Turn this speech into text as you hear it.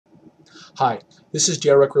Hi, this is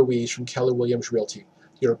Derrick Ruiz from Keller Williams Realty,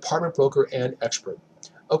 your apartment broker and expert.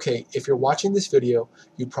 Okay, if you're watching this video,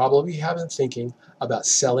 you probably have been thinking about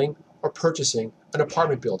selling or purchasing an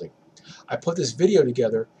apartment building. I put this video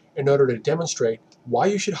together in order to demonstrate why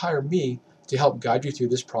you should hire me to help guide you through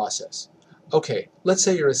this process. Okay, let's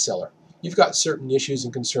say you're a seller. You've got certain issues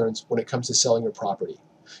and concerns when it comes to selling your property.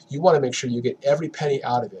 You want to make sure you get every penny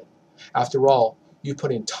out of it. After all, you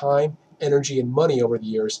put in time, energy, and money over the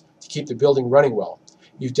years to keep the building running well.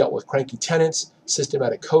 You've dealt with cranky tenants,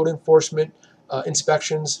 systematic code enforcement,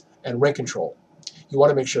 inspections, and rent control. You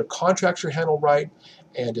want to make sure contracts are handled right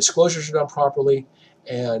and disclosures are done properly,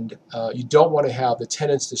 and you don't want to have the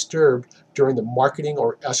tenants disturbed during the marketing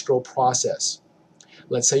or escrow process.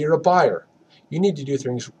 Let's say you're a buyer. You need to do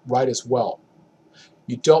things right as well.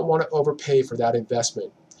 You don't want to overpay for that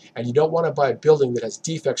investment, and you don't want to buy a building that has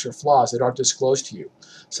defects or flaws that aren't disclosed to you.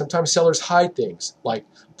 Sometimes sellers hide things like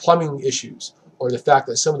plumbing issues or the fact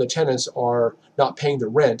that some of the tenants are not paying the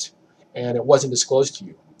rent and it wasn't disclosed to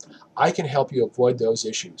you. I can help you avoid those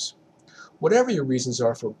issues. Whatever your reasons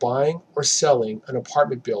are for buying or selling an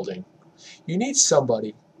apartment building, you need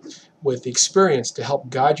somebody with experience to help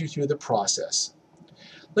guide you through the process.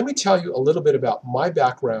 Let me tell you a little bit about my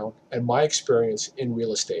background and my experience in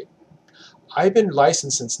real estate. I've been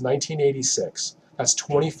licensed since 1986. That's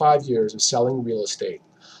 25 years of selling real estate.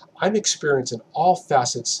 I'm experienced in all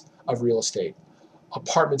facets of real estate: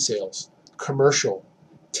 apartment sales, commercial,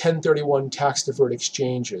 1031 tax-deferred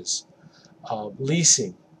exchanges,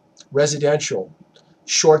 leasing, residential,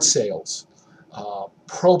 short sales,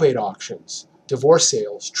 probate auctions, divorce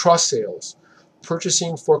sales, trust sales,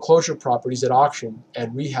 purchasing foreclosure properties at auction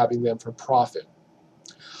and rehabbing them for profit.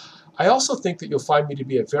 I also think that you'll find me to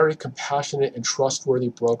be a very compassionate and trustworthy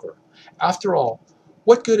broker. After all,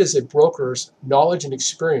 what good is a broker's knowledge and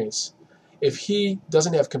experience if he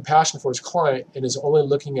doesn't have compassion for his client and is only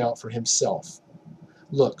looking out for himself?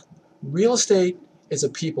 Look, real estate is a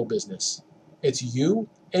people business. It's you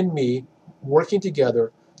and me working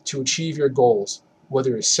together to achieve your goals, whether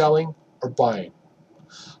you're selling or buying.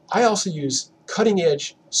 I also use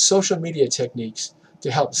cutting-edge social media techniques to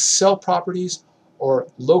help sell properties or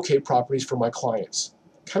locate properties for my clients,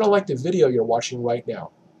 kind of like the video you're watching right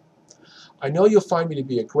now. I know you'll find me to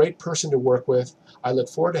be a great person to work with. I look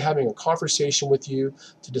forward to having a conversation with you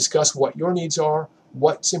to discuss what your needs are,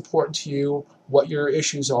 what's important to you, what your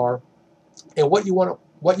issues are, and what you want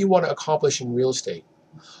to accomplish in real estate.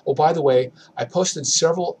 Oh, by the way, I posted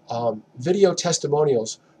several video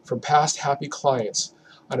testimonials from past happy clients,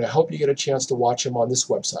 and I hope you get a chance to watch them on this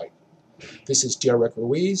website. This is Derrick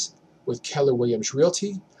Ruiz with Keller Williams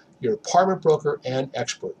Realty, your apartment broker and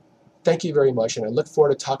expert. Thank you very much, and I look forward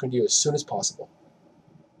to talking to you as soon as possible.